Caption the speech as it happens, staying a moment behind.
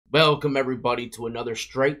Welcome everybody to another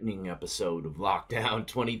straightening episode of Lockdown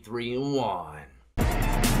 23 and 1.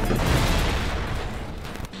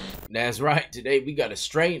 That's right, today we got a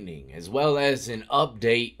straightening as well as an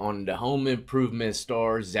update on the home improvement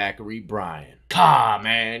star Zachery Bryan.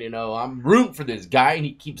 Man, I'm rooting for this guy and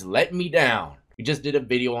he keeps letting me down. We just did a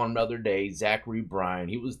video on the other day, Zachery Bryan.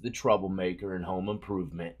 He was the troublemaker in home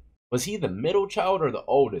improvement. Was he the middle child or the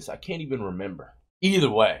oldest? I can't even remember.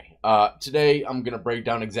 Either way, today I'm going to break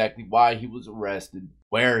down exactly why he was arrested,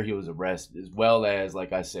 where he was arrested, as well as,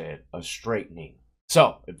 like I said, a straightening.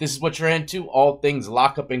 So, if this is what you're into, all things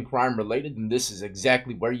lockup and crime related, then this is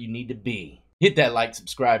exactly where you need to be. Hit that like,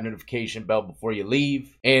 subscribe, notification bell before you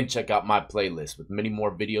leave, and check out my playlist with many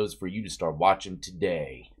more videos for you to start watching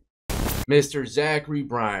today. Mr. Zachery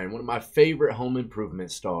Bryan, one of my favorite home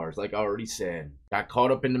improvement stars, like I already said, got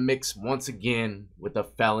caught up in the mix once again with a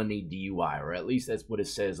felony DUI, or at least that's what it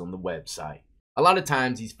says on the website. A lot of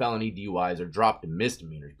times these felony DUIs are dropped to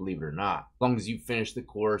misdemeanors, believe it or not. As long as you finish the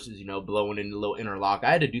courses, blowing in the little interlock.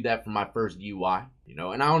 I had to do that for my first DUI,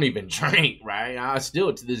 and I don't even drink, right? I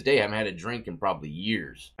still, to this day, haven't had a drink in probably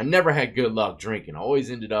years. I never had good luck drinking. I always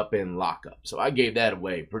ended up in lockup, so I gave that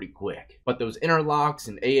away pretty quick. But those interlocks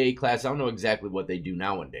and AA classes, I don't know exactly what they do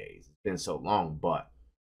nowadays. It's been so long, but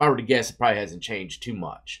if I were to guess, it probably hasn't changed too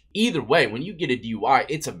much. Either way, when you get a DUI,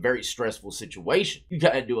 it's a very stressful situation. You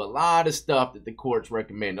got to do a lot of stuff that the courts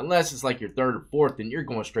recommend. Unless it's like your third or fourth, then you're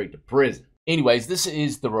going straight to prison. Anyways, this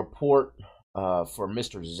is the report for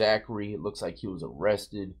Mr. Zachery. It looks like he was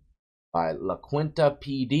arrested by La Quinta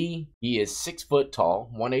PD. He is 6 foot tall,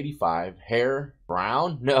 185, hair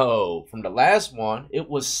brown. No, from the last one, it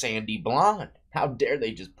was sandy blonde. How dare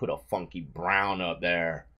they just put a funky brown up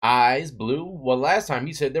there? Eyes blue? Well, last time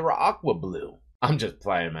he said they were aqua blue. I'm just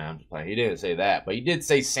playing, man. I'm just playing. He didn't say that, but he did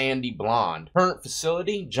say sandy blonde. Current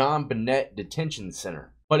facility, John Bennett Detention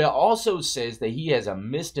Center. But it also says that he has a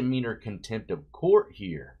misdemeanor contempt of court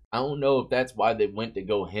here. I don't know if that's why they went to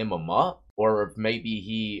go hem him up, or if maybe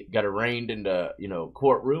he got arraigned in the,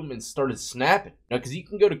 courtroom and started snapping. Because you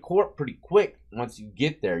can go to court pretty quick once you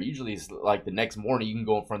get there. Usually it's like the next morning you can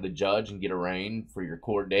go in front of the judge and get arraigned for your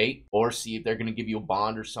court date, or see if they're going to give you a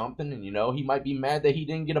bond or something. And, he might be mad that he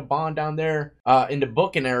didn't get a bond down there in the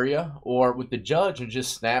booking area or with the judge and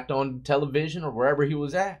just snapped on television or wherever he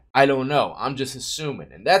was at. I don't know. I'm just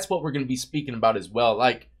assuming. And that's what we're going to be speaking about as well.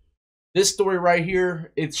 Like, this story right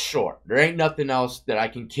here, it's short. There ain't nothing else that I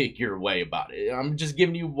can kick your way about it. I'm just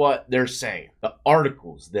giving you what they're saying, the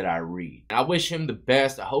articles that I read. I wish him the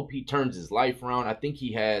best. I hope he turns his life around. I think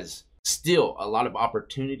he has still a lot of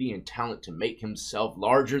opportunity and talent to make himself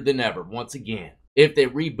larger than ever once again. If they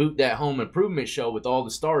reboot that home improvement show with all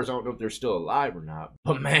the stars, I don't know if they're still alive or not.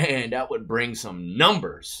 But man, that would bring some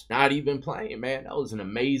numbers. Not even playing, man. That was an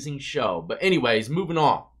amazing show. But anyways, moving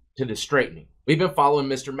on to the straightening. We've been following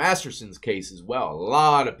Mr. Masterson's case as well. A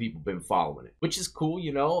lot of people have been following it, which is cool,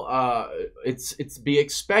 it's to be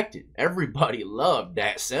expected. Everybody loved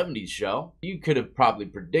that 70s show. You could have probably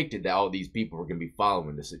predicted that all these people were going to be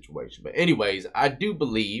following the situation. But anyways, I do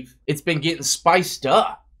believe it's been getting spiced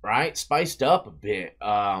up, right? Spiced up a bit.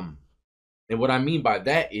 And what I mean by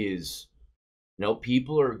that is,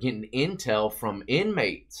 people are getting intel from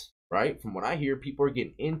inmates. Right? From what I hear, people are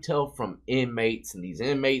getting intel from inmates, and these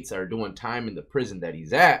inmates that are doing time in the prison that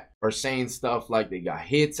he's at are saying stuff like they got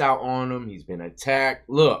hits out on him, he's been attacked.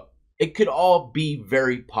 Look, it could all be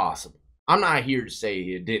very possible. I'm not here to say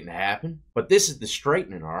it didn't happen, but this is the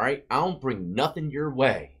straightening, all right? I don't bring nothing your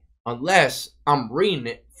way unless I'm reading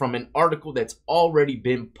it from an article that's already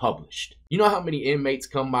been published. You know how many inmates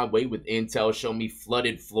come my way with intel, show me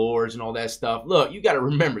flooded floors and all that stuff? Look, you got to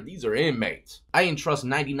remember, these are inmates. I didn't trust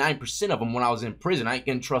 99% of them when I was in prison. I ain't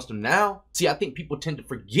gonna trust them now. See, I think people tend to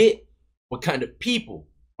forget what kind of people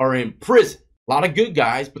are in prison. A lot of good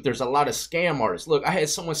guys, but there's a lot of scam artists. Look, I had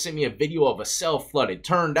someone send me a video of a cell flooded.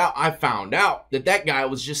 Turned out, I found out that guy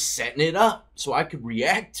was just setting it up so I could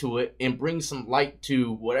react to it and bring some light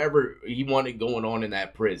to whatever he wanted going on in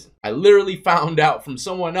that prison. I literally found out from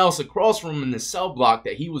someone else across from him in the cell block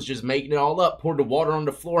that he was just making it all up, poured the water on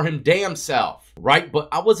the floor him damn self, right? But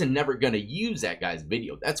I wasn't never going to use that guy's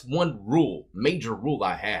video. That's one rule, major rule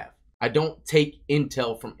I have. I don't take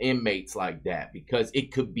intel from inmates like that because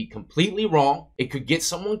it could be completely wrong. It could get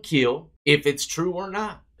someone killed if it's true or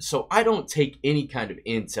not. So I don't take any kind of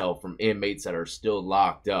intel from inmates that are still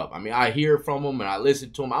locked up. I mean, I hear from them and I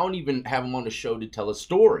listen to them. I don't even have them on the show to tell a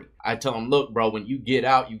story. I tell them, look, bro, when you get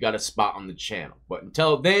out, you got a spot on the channel. But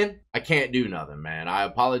until then, I can't do nothing, man. I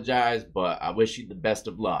apologize, but I wish you the best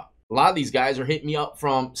of luck. A lot of these guys are hitting me up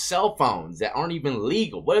from cell phones that aren't even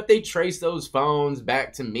legal. What if they trace those phones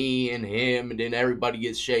back to me and him, and then everybody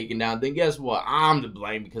gets shaken down? Then guess what? I'm to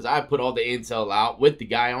blame because I put all the intel out with the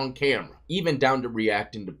guy on camera. Even down to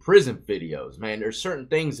reacting to prison videos. Man, there's certain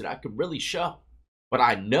things that I could really show. But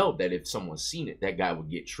I know that if someone's seen it, that guy would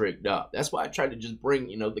get tricked up. That's why I try to just bring,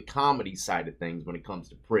 the comedy side of things when it comes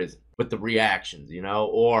to prison. With the reactions,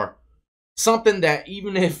 or something that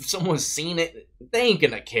even if someone's seen it, they ain't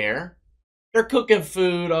gonna care. They're cooking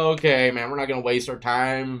food. Okay, man, we're not gonna waste our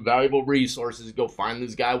time, valuable resources, to go find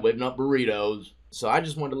this guy whipping up burritos. So I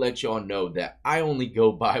just wanted to let y'all know that I only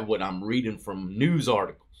go by what I'm reading from news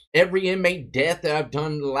articles. Every inmate death that I've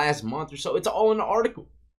done in the last month or so, it's all in the article.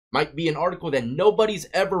 Might be an article that nobody's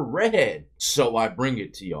ever read, so I bring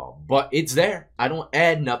it to y'all. But it's there. I don't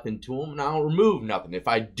add nothing to them, and I don't remove nothing. If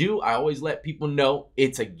I do, I always let people know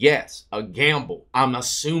it's a guess, a gamble. I'm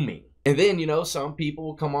assuming. And then, some people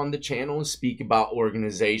will come on the channel and speak about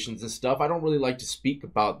organizations and stuff. I don't really like to speak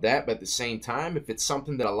about that, but at the same time, if it's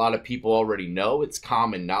something that a lot of people already know, it's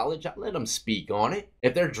common knowledge, I let them speak on it.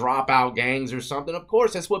 If they're dropout gangs or something, of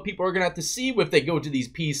course, that's what people are going to have to see if they go to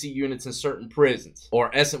these PC units in certain prisons. Or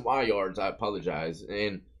S&Y yards, I apologize.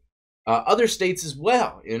 And other states as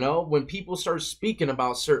well. When people start speaking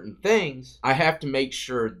about certain things, I have to make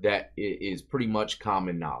sure that it is pretty much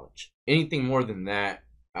common knowledge. Anything more than that,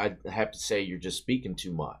 I have to say you're just speaking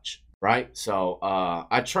too much, right? So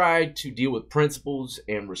I try to deal with principles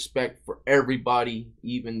and respect for everybody,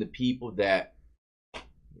 even the people that,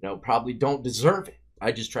 probably don't deserve it.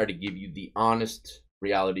 I just try to give you the honest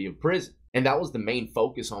reality of prison. And that was the main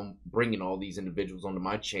focus on bringing all these individuals onto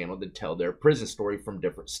my channel to tell their prison story from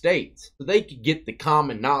different states. So they could get the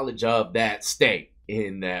common knowledge of that state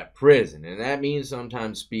in that prison. And that means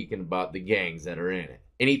sometimes speaking about the gangs that are in it.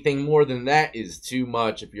 Anything more than that is too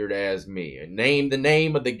much if you're to ask me. And name the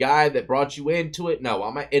name of the guy that brought you into it. No,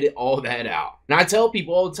 I'm going to edit all that out. And I tell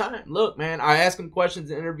people all the time, look, man, I ask them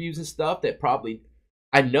questions in interviews and stuff that probably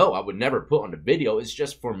I know I would never put on the video. It's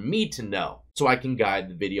just for me to know so I can guide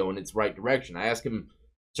the video in its right direction. I ask them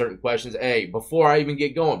certain questions. Hey, before I even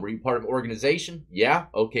get going, were you part of an organization? Yeah?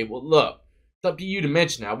 Okay, well, look, it's up to you to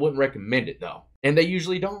mention it. I wouldn't recommend it, though. And they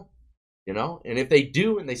usually don't. And if they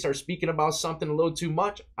do and they start speaking about something a little too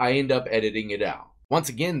much, I end up editing it out. Once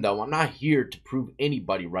again, though, I'm not here to prove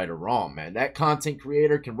anybody right or wrong, man. That content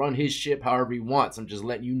creator can run his ship however he wants. I'm just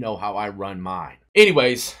letting you know how I run mine.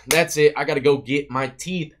 Anyways, that's it. I got to go get my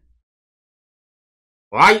teeth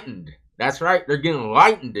lightened. That's right. They're getting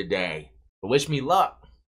lightened today. But wish me luck.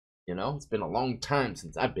 It's been a long time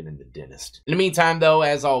since I've been in the dentist. In the meantime, though,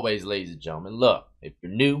 as always, ladies and gentlemen, look, if you're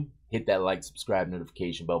new, hit that like, subscribe,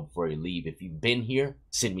 notification bell before you leave. If you've been here,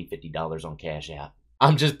 send me $50 on Cash App.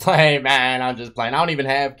 I'm just playing, man. I'm just playing. I don't even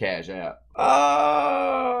have Cash App.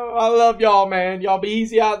 Oh, I love y'all, man. Y'all be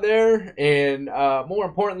easy out there. And more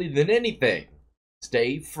importantly than anything,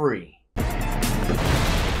 stay free.